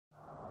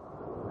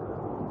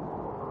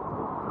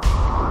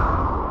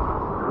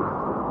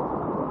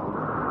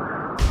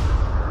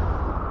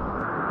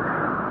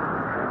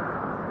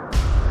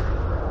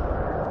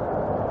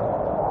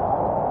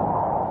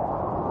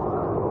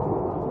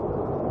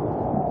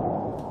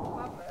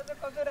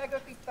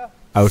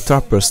Our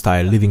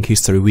Trapper-style Living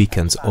History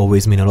weekends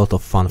always mean a lot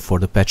of fun for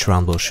the patch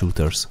roundball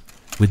shooters,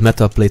 with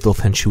metal plate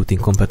offhand shooting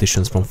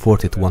competitions from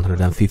 40 to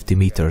 150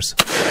 meters,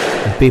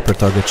 and paper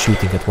target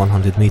shooting at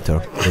 100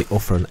 meters. They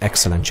offer an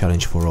excellent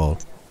challenge for all.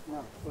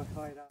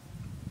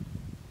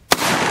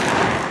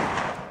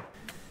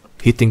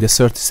 Hitting the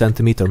 30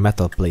 cm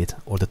metal plate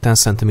or the 10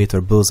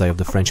 cm bullseye of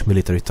the French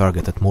military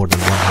target at more than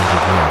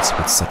 100 yards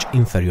with such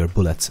inferior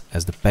bullets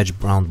as the patch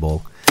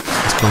roundball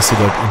is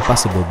considered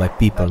impossible by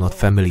people not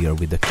familiar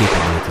with the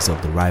capabilities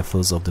of the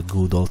rifles of the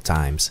good old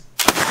times.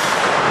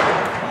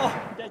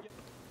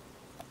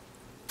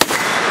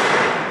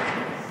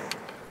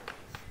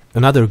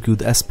 Another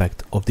good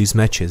aspect of these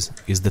matches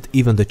is that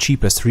even the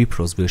cheapest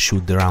repros will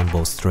shoot the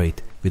roundball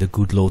straight with a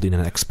good load in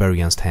an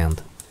experienced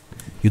hand.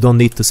 You don't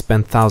need to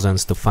spend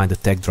thousands to find a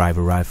tech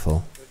driver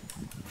rifle.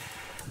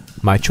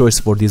 My choice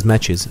for these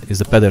matches is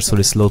the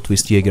Pedersoli slow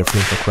twist Jager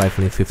Flintlock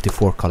rifle in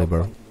 54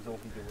 caliber.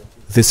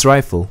 This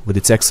rifle, with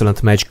its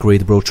excellent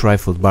match-grade broach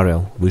rifled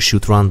barrel, will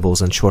shoot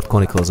roundballs and short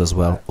conicals as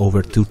well,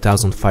 over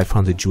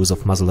 2500 joules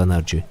of muzzle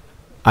energy.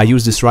 I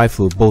use this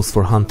rifle both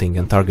for hunting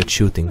and target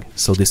shooting,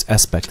 so this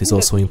aspect is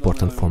also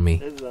important for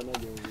me.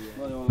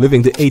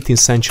 Living the 18th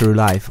century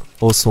life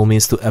also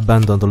means to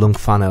abandon the long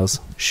funnels,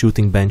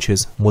 shooting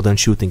benches, modern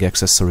shooting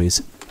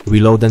accessories,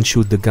 reload and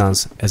shoot the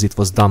guns as it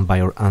was done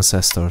by our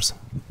ancestors.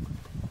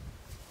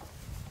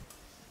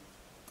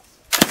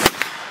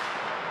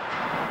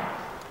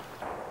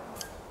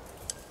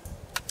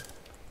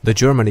 The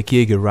Germanic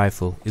Jaeger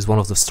rifle is one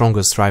of the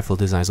strongest rifle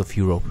designs of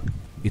Europe.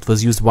 It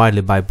was used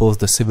widely by both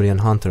the civilian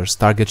hunters,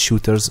 target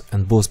shooters,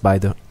 and both by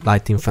the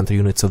light infantry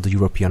units of the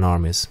European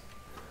armies.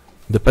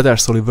 The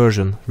Pedersoli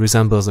version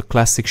resembles a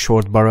classic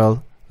short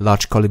barrel,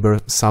 large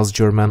caliber South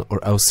German or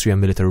Austrian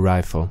military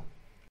rifle.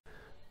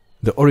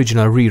 The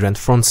original rear and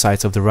front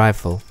sights of the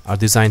rifle are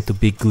designed to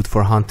be good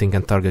for hunting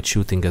and target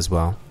shooting as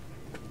well.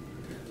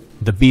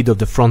 The bead of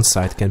the front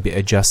sight can be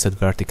adjusted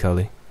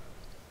vertically.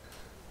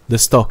 The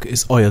stock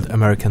is oiled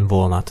American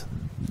walnut.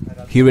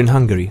 Here in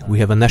Hungary we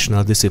have a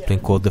national discipline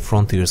called the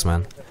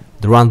frontiersman.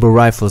 The roundball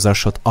rifles are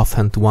shot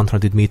offhand to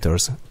 100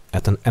 meters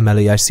at an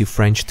MLAIC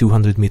French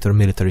 200 meter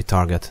military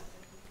target.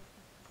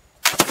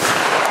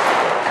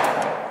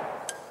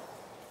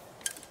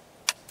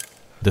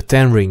 The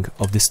 10 ring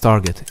of this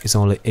target is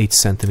only 8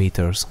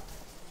 centimeters.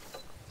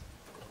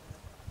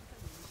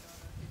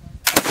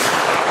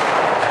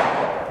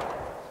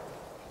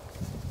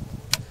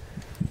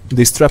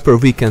 These Trapper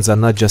weekends are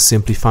not just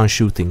simply fun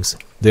shootings,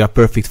 they are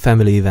perfect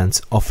family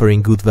events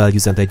offering good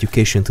values and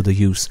education to the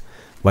youth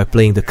while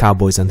playing the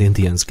cowboys and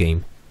Indians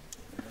game.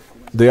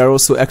 They are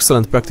also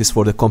excellent practice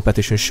for the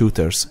competition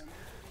shooters,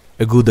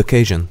 a good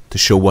occasion to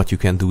show what you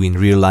can do in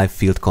real-life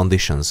field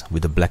conditions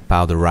with a black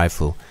powder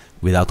rifle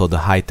without all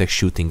the high-tech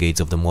shooting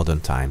aids of the modern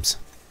times.